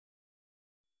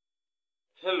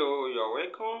Hello, you are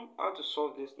welcome. How to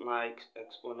solve this nice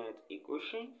exponent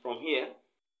equation. From here,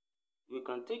 we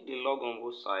can take the log on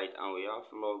both sides and we have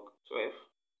log 12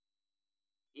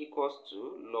 equals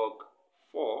to log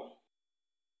 4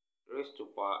 raised to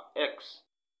power x.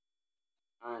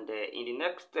 And in the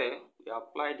next step, we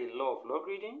apply the law of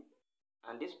logarithm,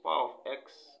 and this power of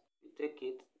x, we take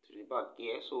it to the back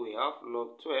here. So we have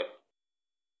log 12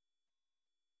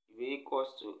 will be equals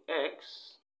to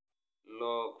x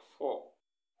log 4.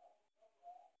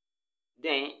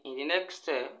 Then in the next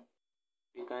step,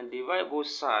 we can divide both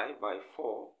sides by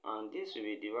 4, and this will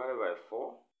be divided by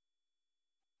 4,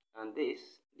 and this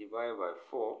divided by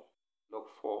 4, log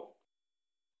 4.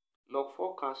 Log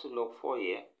 4 cancel log 4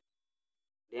 here.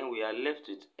 Then we are left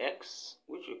with x,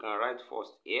 which we can write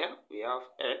first here. We have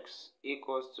x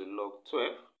equals to log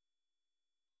 12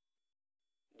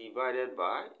 divided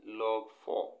by log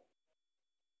 4.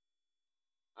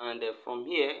 And from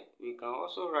here, we can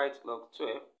also write log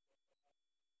 12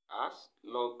 as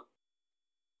log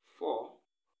 4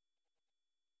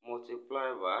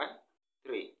 multiplied by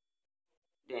 3.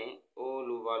 Then all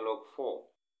over log 4.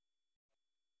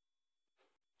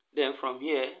 Then from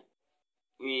here,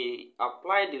 we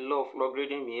apply the law of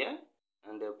logarithm here,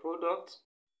 and the product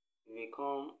will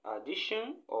become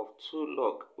addition of 2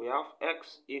 log. We have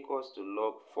x equals to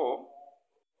log 4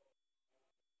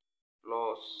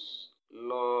 plus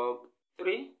log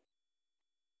 3,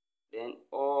 then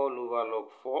all over log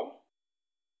 4,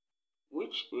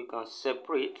 which we can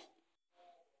separate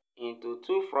into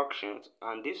 2 fractions,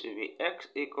 and this will be x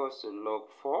equals to log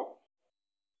 4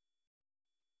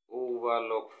 over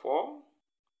log 4,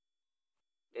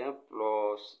 then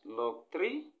plus log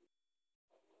 3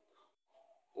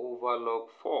 over log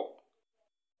 4.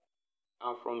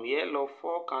 And from here, log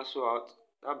 4 cancel out,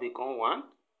 that become 1.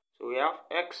 So we have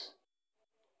x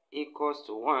equals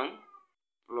to 1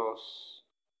 plus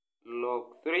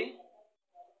log 3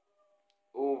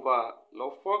 over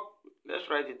log 4. Let's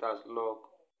write it as log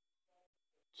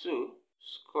 2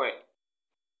 square.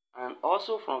 And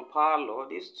also from power law,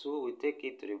 this 2, we take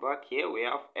it to the back here. We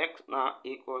have x now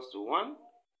equals to 1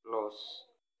 plus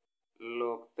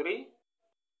log 3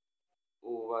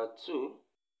 over 2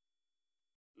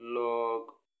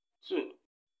 log 2.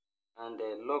 And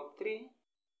log 3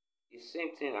 is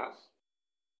same thing as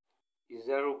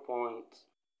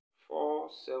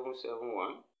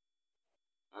 0.4771.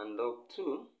 And log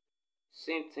 2,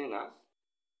 same thing as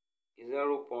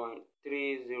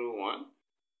 0.301.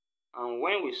 And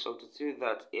when we substitute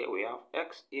that here, we have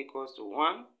x equals to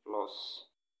 1 plus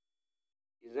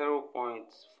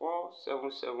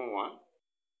 0.4771,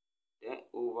 then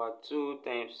over 2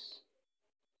 times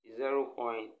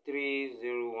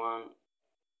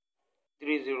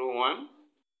 0.301.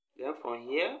 Then from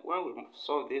here, when we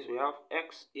solve this, we have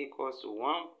x equals to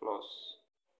 1 plus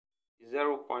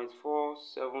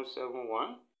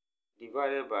 0.4771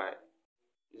 divided by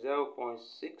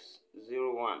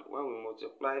 0.601. When we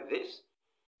multiply this,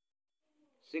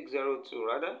 602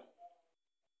 rather,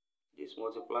 this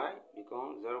multiply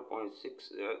becomes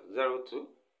 0.602.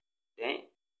 Then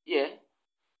here,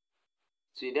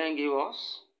 to then give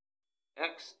us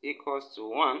x equals to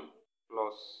 1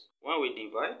 plus, when we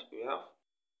divide, we have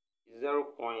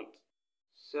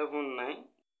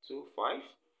 0.7925.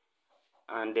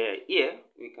 And here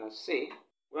we can say,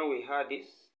 when we had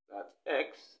this, that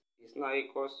x is now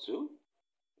equals to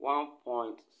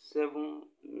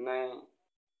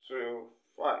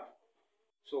 1.7925.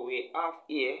 So we have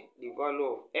here the value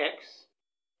of x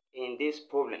in this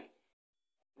problem.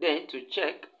 Then to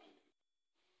check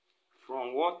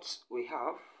from what we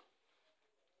have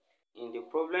in the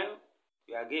problem,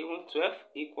 we are given 12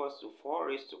 equals to 4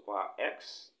 raised to power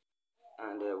x,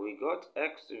 and we got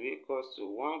x to be equals to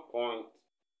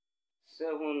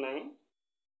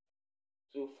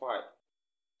 1.7925.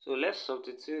 So let's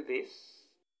substitute this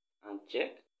and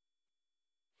check.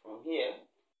 From here,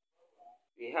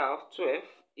 we have 12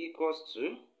 equals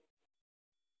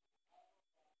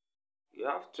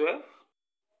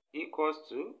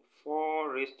to,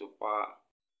 4 raised to power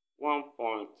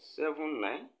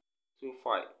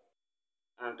 1.7925.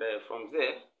 And from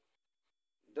there,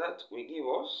 that will give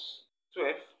us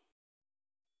 12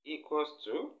 equals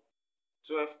to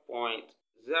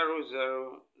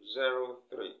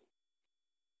 12.0003.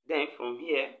 Then from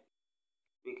here,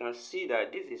 we can see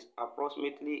that this is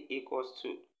approximately equals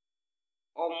to,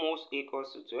 almost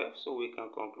equals to 12. So we can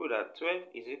conclude that 12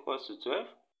 is equals to 12.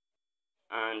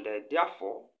 And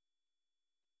therefore,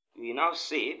 we now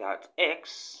say that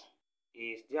x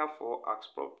is therefore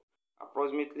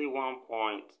approximately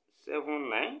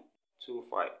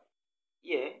 1.7925.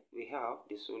 Here we have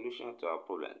the solution to our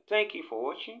problem. Thank you for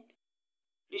watching.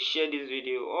 Please share this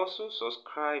video. Also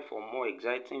subscribe for more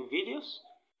exciting videos.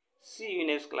 See you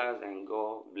next class and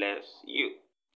God bless you.